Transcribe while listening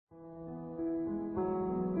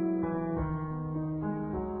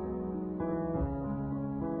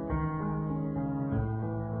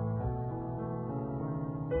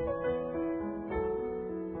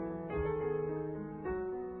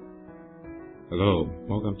Hello,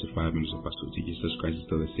 welcome to 5 Minutes of Pastor Jesus Christ is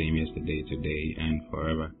still the same yesterday, today, and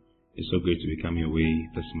forever. It's so great to be coming your way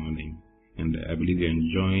this morning, and I believe you're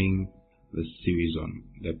enjoying the series on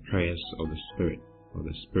the prayers of the Spirit, or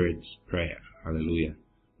the Spirit's prayer. Hallelujah.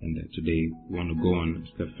 And today we want to go on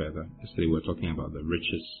a step further. Yesterday we were talking about the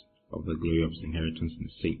riches of the glory of His inheritance in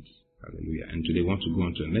the saints. Hallelujah. And today we want to go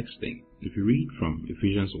on to the next thing. If you read from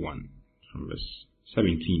Ephesians 1, from verse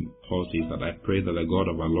 17, Paul says that I pray that the God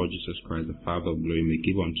of our Lord Jesus Christ, the Father of glory, may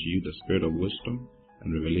give unto you the spirit of wisdom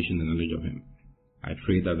and revelation and knowledge of Him. I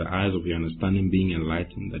pray that the eyes of your understanding being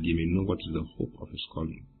enlightened, that ye may know what is the hope of His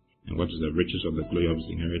calling, and what is the riches of the glory of His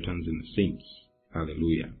inheritance in the saints.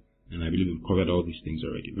 Hallelujah. And I believe we've covered all these things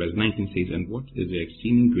already. Verse 19 says, and what is the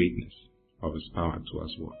exceeding greatness of His power to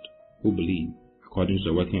us what? Who believe, according to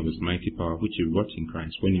the working of His mighty power, which He wrought in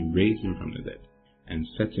Christ when He raised Him from the dead, and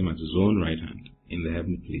set Him at His own right hand in the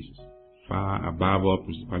heavenly places, far above all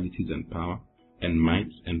principalities and power, and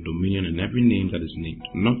might, and dominion, and every name that is named,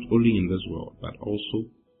 not only in this world, but also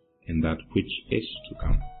in that which is to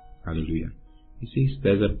come. Hallelujah. He says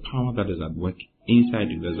there's a power that is at work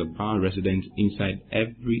inside you. There's a power resident inside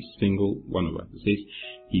every single one of us. He says,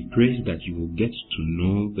 He prays that you will get to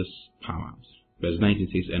know this power. Verse 19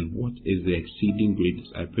 says, and what is the exceeding greatness?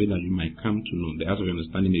 I pray that you might come to know, the eyes of your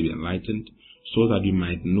understanding may be enlightened, so that you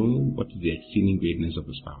might know what is the exceeding greatness of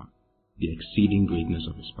His power. The exceeding greatness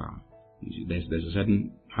of His power. You see, there's a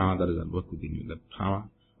certain power that is at work within you. The power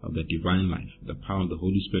of the divine life. The power of the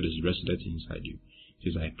Holy Spirit is resident inside you. He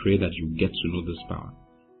says, I pray that you get to know this power.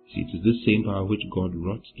 See, it is this same power which God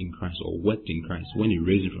wrought in Christ, or worked in Christ, when He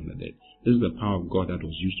raised Him from the dead. This is the power of God that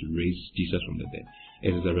was used to raise Jesus from the dead.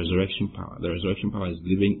 It is the resurrection power. The resurrection power is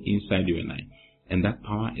living inside you and I. And that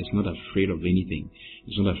power is not afraid of anything.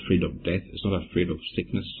 It's not afraid of death. It's not afraid of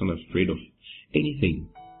sickness. It's not afraid of anything.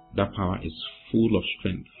 That power is full of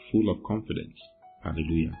strength, full of confidence.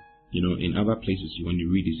 Hallelujah. You know, in other places, when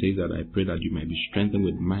you read, it says that I pray that you might be strengthened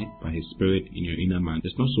with might by His Spirit in your inner man.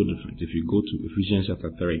 It's not so different. If you go to Ephesians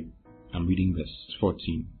chapter 3, I'm reading verse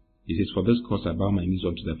 14. It says, for this cause I bow my knees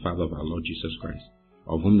unto the Father of our Lord Jesus Christ,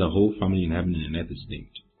 of whom the whole family in heaven and earth is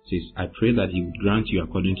named. It says, I pray that He would grant you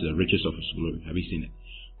according to the riches of His glory. Have you seen it?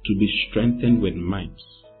 To be strengthened with might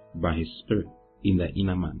by His Spirit in the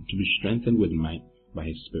inner man. To be strengthened with might by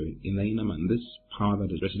His Spirit in the inner man. This power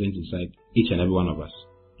that is resident inside each and every one of us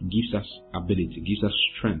gives us ability, gives us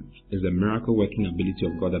strength. Is the miracle working ability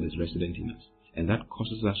of God that is resident in us. And that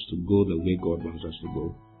causes us to go the way God wants us to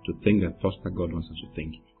go, to think the thoughts that God wants us to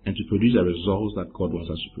think, and to produce the results that God wants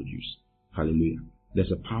us to produce. Hallelujah.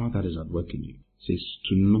 There's a power that is at work in you. It says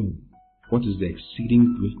to know what is the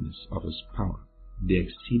exceeding greatness of His power. The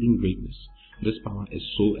exceeding greatness. This power is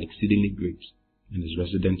so exceedingly great and is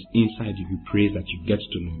resident inside you. He prays that you get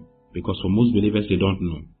to know. Because for most believers, they don't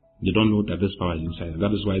know. They don't know that this power is inside them.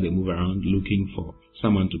 That is why they move around looking for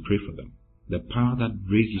someone to pray for them. The power that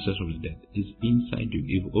raised Jesus from the dead is inside you.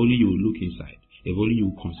 If only you look inside, if only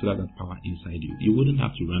you consider that power inside you, you wouldn't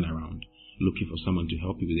have to run around looking for someone to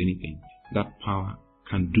help you with anything. That power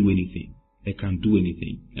can do anything. It can do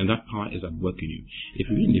anything. And that power is at work in you. If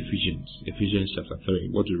you read in Ephesians chapter 3,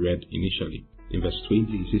 what we read initially, in verse 20,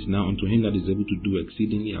 it says, now unto Him that is able to do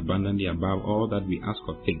exceedingly abundantly above all that we ask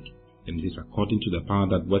or think, and it is according to the power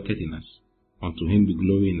that worketh in us. Unto Him be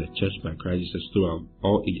glory in the church by Christ Jesus throughout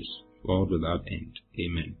all ages, world without end.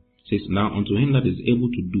 Amen. It says, now unto Him that is able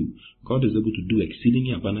to do, God is able to do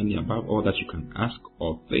exceedingly abundantly above all that you can ask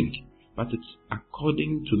or think. But it's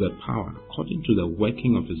according to the power, according to the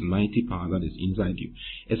working of His mighty power that is inside you.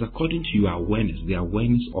 It's according to your awareness, the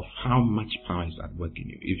awareness of how much power is at work in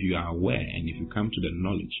you. If you are aware and if you come to the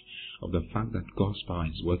knowledge of the fact that God's power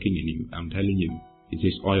is working in you, I'm telling you, it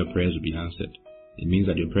says all your prayers will be answered. It means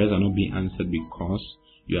that your prayers are not being answered because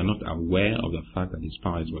you are not aware of the fact that His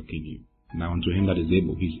power is working in you. Now unto Him that is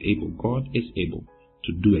able, He is able, God is able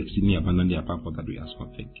to do exceedingly abundantly above all that we ask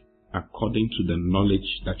or think, according to the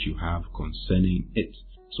knowledge that you have concerning it.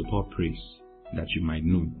 So Paul prays that you might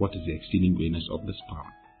know what is the exceeding greatness of this power.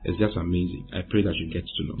 It's just amazing. I pray that you get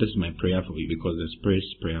to know. This is my prayer for you, because there's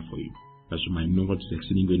prayer for you, that you might know what is the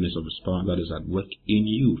exceeding greatness of His power that is at work in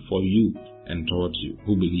you, for you, and towards you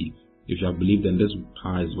who believe. If you have believed, then this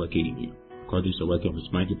power is working in you, according to the working of His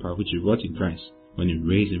mighty power, which He wrought in Christ when He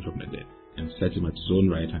raised Him from the dead and set Him at His own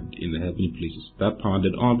right hand in the heavenly places. That power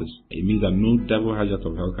did all this. It means that no devil hazard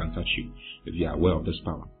of hell can touch you if you are aware of this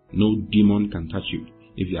power. No demon can touch you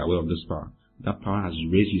if you are aware of this power. That power has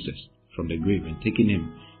raised Jesus from the grave and taken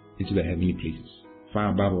Him into the heavenly places,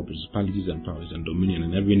 far above all principalities and powers and dominion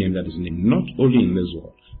and every name that is named, not only in this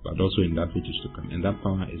world, but also in that which is to come. And that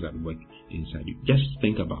power is at work inside you. Just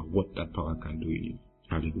think about what that power can do in you.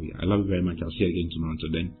 Hallelujah. I love you very much. I'll see you again tomorrow.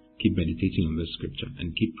 Until then, keep meditating on this scripture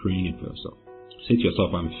and keep praying it for yourself. Say to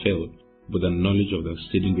yourself, I'm filled with the knowledge of the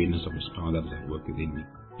exceeding greatness of His power that is at work within me.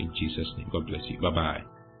 In Jesus' name. God bless you.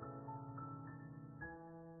 Bye-bye.